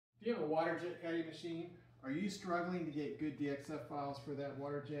If you have a waterjet cutting machine, are you struggling to get good DXF files for that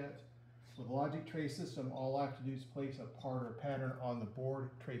waterjet? With the logic trace system, all I have to do is place a part or pattern on the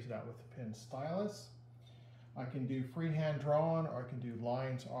board, trace it out with the pen stylus. I can do freehand drawing, or I can do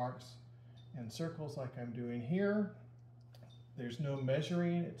lines, arcs, and circles like I'm doing here. There's no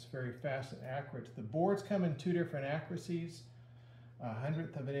measuring, it's very fast and accurate. The boards come in two different accuracies,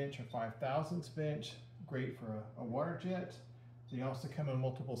 1/100th of an inch or 5/1000th of an inch, great for a waterjet. They also come in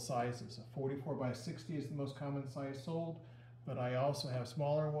multiple sizes. A 44x60 is the most common size sold, but I also have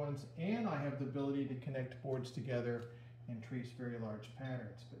smaller ones, and I have the ability to connect boards together and trace very large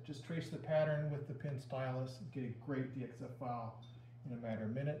patterns. But just trace the pattern with the pen stylus and get a great DXF file in a matter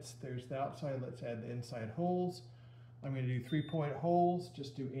of minutes. There's the outside, let's add the inside holes. I'm going to do 3-point holes,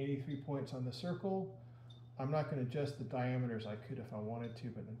 just do 83 points on the circle. I'm not going to adjust the diameters. I could if I wanted to,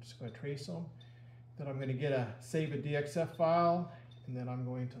 but I'm just going to trace them. Then I'm going to save a DXF file, and then I'm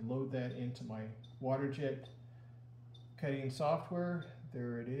going to load that into my waterjet cutting software.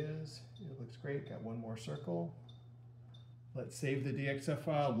 There it is. It looks great. Got one more circle. Let's save the DXF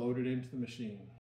file, load it into the machine.